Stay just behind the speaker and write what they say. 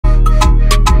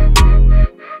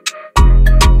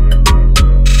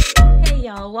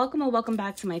welcome or welcome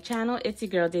back to my channel. It's your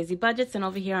girl Daisy Budgets, and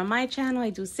over here on my channel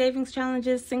I do savings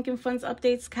challenges, sinking funds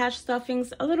updates, cash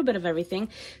stuffings, a little bit of everything.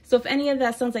 So if any of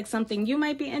that sounds like something you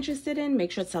might be interested in,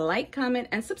 make sure to like, comment,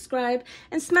 and subscribe,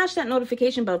 and smash that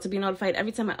notification bell to be notified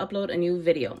every time I upload a new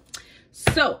video.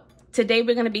 So today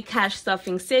we're going to be cash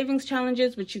stuffing savings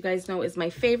challenges, which you guys know is my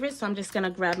favorite. So I'm just going to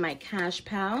grab my cash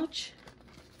pouch.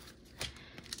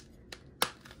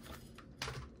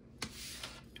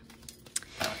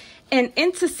 And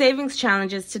into savings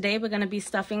challenges today, we're going to be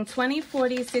stuffing 20,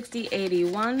 40, 60,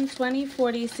 81, 20,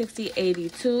 40, 60,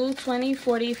 82, 20,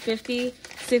 40, 50,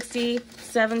 60,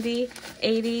 70,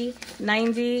 80,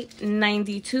 90,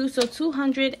 92. So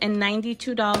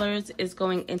 $292 is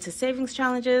going into savings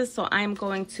challenges. So I'm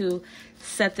going to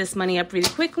set this money up really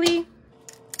quickly.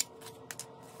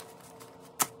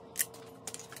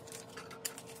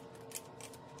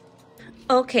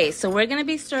 Okay, so we're going to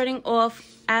be starting off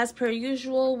as per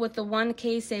usual with the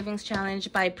 1K savings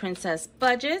challenge by Princess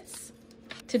Budgets.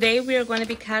 Today we are going to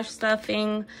be cash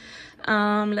stuffing,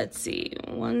 let's see,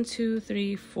 1, 2,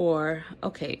 3, 4.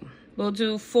 Okay, we'll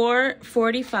do 4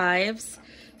 45s.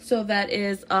 So that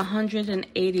is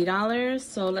 $180.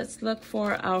 So let's look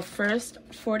for our first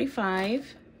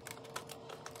 45.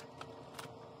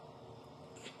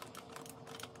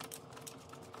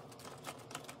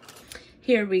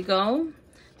 Here we go.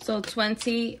 So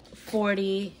 20,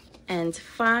 40, and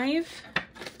 5.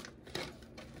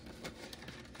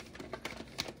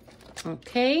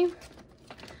 Okay.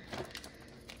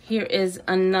 Here is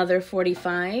another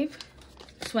 45.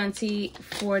 20,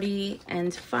 40,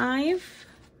 and 5.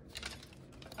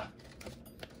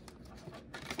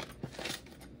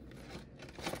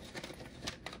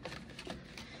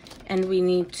 And we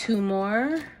need 2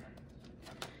 more.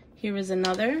 Here is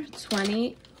another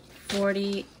 20,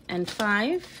 40, and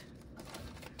 5.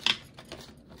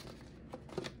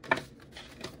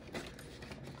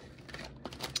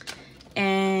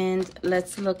 And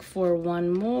let's look for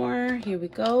one more. Here we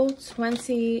go.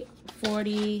 20,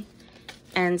 40,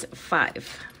 and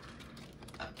 5.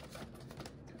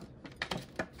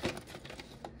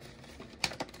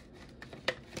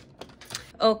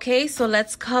 Okay, so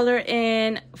let's color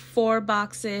in 4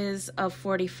 boxes of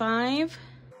 45.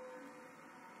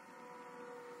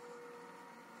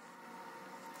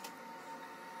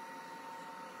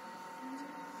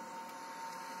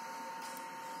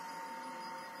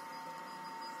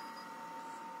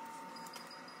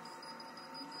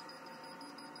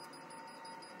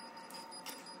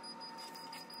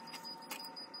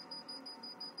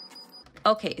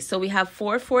 Okay, so we have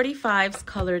 4 45s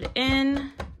colored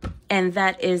in, and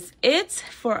that is it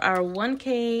for our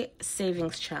 1K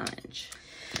savings challenge.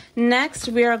 Next,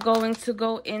 we are going to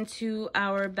go into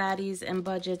our Baddies and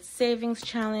Budgets savings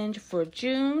challenge for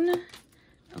June.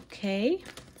 Okay.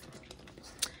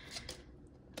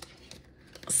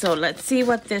 So let's see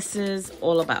what this is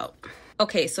all about.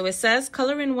 Okay, so it says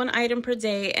color in 1 item per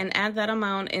day and add that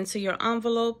amount into your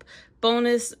envelope.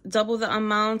 Bonus, double the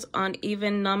amount on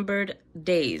even numbered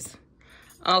days.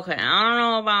 Okay, I don't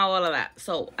know about all of that.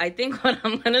 So I think what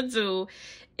I'm going to do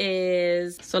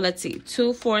is, so let's see,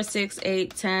 2, 4, 6,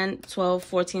 8, 10, 12,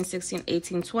 14, 16,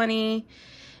 18, 20.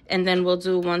 And then we'll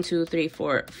do 1, 2, 3,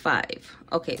 4, 5.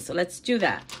 Okay, so let's do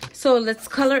that. So let's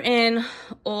color in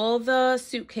all the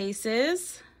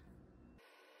suitcases.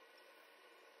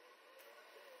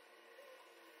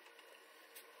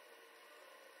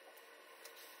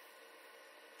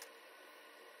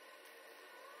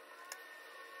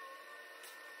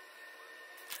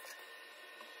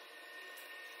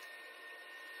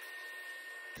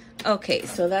 Okay,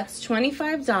 so that's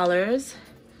 $25.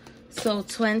 So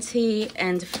 20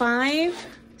 and 5.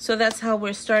 So that's how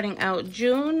we're starting out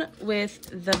June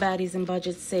with the Baddies and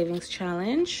Budgets Savings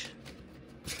Challenge.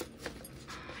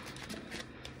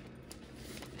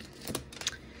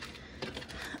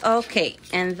 Okay,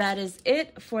 and that is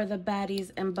it for the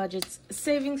Baddies and Budgets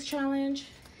Savings Challenge.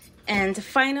 And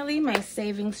finally, my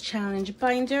Savings Challenge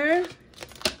binder.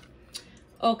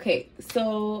 Okay,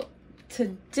 so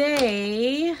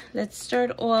today, let's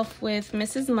start off with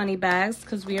Mrs. Moneybags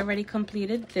because we already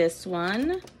completed this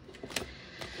one.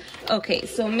 Okay,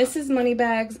 so Mrs.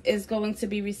 Moneybags is going to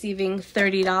be receiving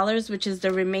 $30, which is the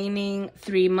remaining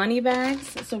 3 money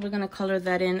bags. So we're going to color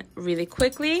that in really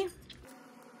quickly.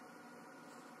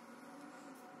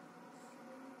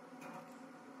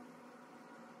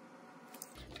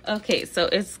 Okay, so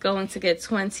it's going to get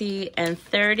 20 and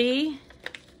 30.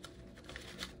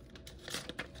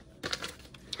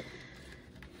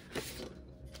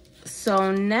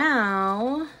 So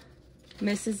now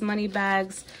Mrs.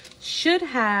 Moneybags should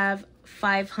have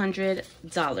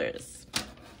 $500.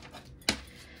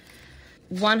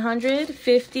 100,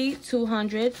 50,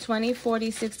 200, 20,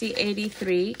 40, 60,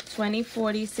 83, 20,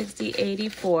 40, 60,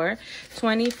 84,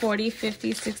 20, 40,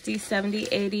 50, 60, 70,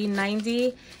 80,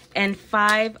 90, and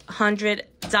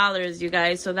 $500, you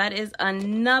guys. So that is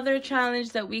another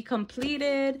challenge that we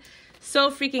completed.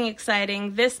 So freaking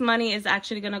exciting. This money is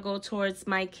actually going to go towards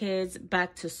my kids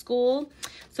back to school.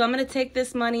 So I'm going to take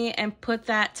this money and put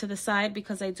that to the side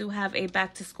because I do have a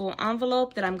back to school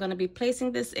envelope that I'm going to be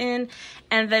placing this in.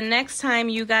 And the next time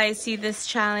you guys see this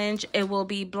challenge, it will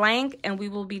be blank and we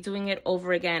will be doing it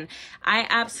over again.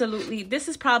 This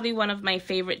is probably one of my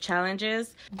favorite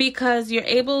challenges because you're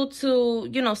able to,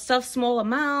 you know, stuff small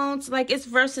amounts. Like, it's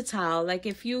versatile. Like,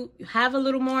 if you have a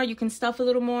little more, you can stuff a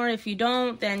little more. If you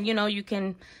don't, then, you know, you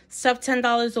can stuff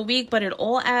 $10 a week, but it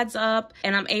all adds up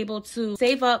and I'm able to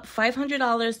save up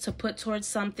 $500 to put towards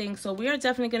something. So we are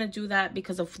definitely going to do that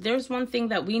because if there's one thing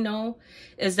that we know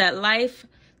is that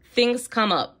things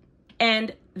come up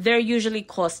and they're usually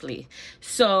costly.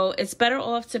 So it's better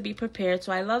off to be prepared.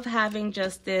 So I love having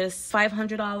just this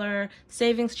 $500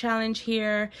 savings challenge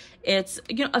here. It's,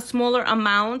 you know, a smaller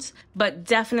amount, but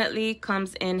definitely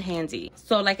comes in handy.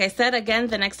 So like I said, again,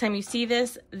 the next time you see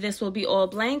this, this will be all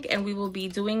blank and we will be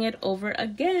doing it over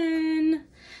again.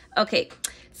 Okay.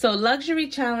 So luxury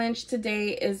challenge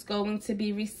today is going to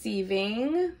be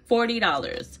receiving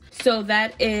 $40. So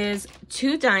that is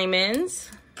 2 diamonds.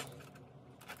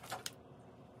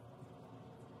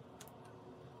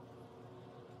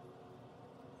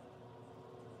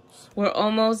 We're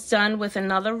almost done with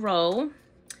another row.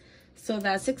 So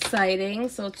that's exciting.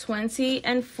 So 20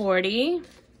 and 40.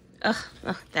 Ugh,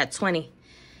 that 20.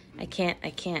 I can't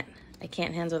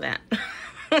handle that.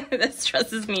 That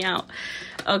stresses me out.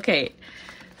 Okay.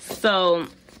 So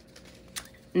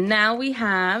now we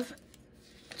have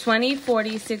 20,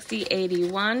 40, 60,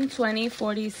 81, 20,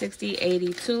 40, 60,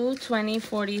 82, 20,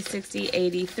 40, 60,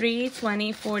 83,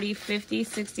 20, 40, 50,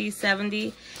 60,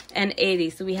 70, and 80.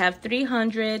 So we have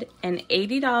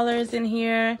 $380 in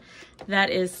here. That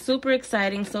is super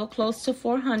exciting. So close to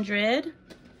 400.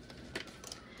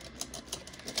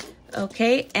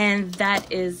 Okay, and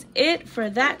that is it for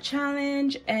that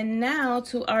challenge. And now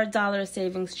to our dollar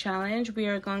savings challenge, we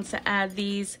are going to add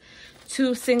these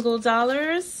 2 single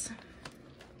dollars.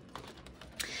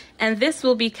 And this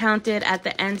will be counted at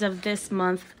the end of this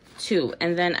month too.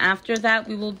 And then after that,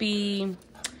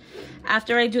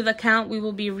 after I do the count, we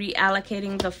will be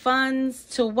reallocating the funds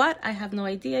to what? I have no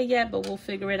idea yet, but we'll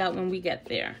figure it out when we get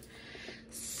there.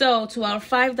 So to our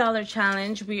 $5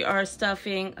 challenge, we are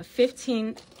stuffing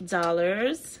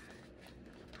 $15.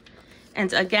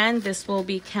 And again, this will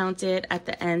be counted at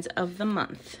the end of the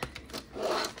month.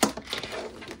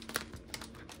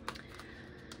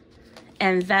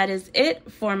 And that is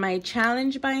it for my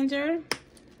challenge binder.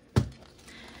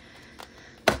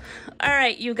 All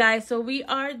right, you guys, so we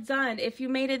are done. If you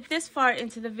made it this far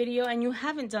into the video and you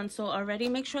haven't done so already,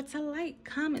 make sure to like,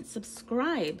 comment,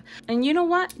 subscribe. And you know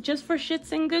what? Just for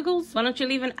shits and giggles, why don't you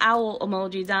leave an owl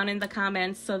emoji down in the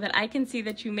comments so that I can see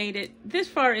that you made it this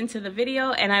far into the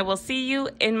video, and I will see you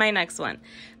in my next one.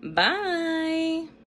 Bye.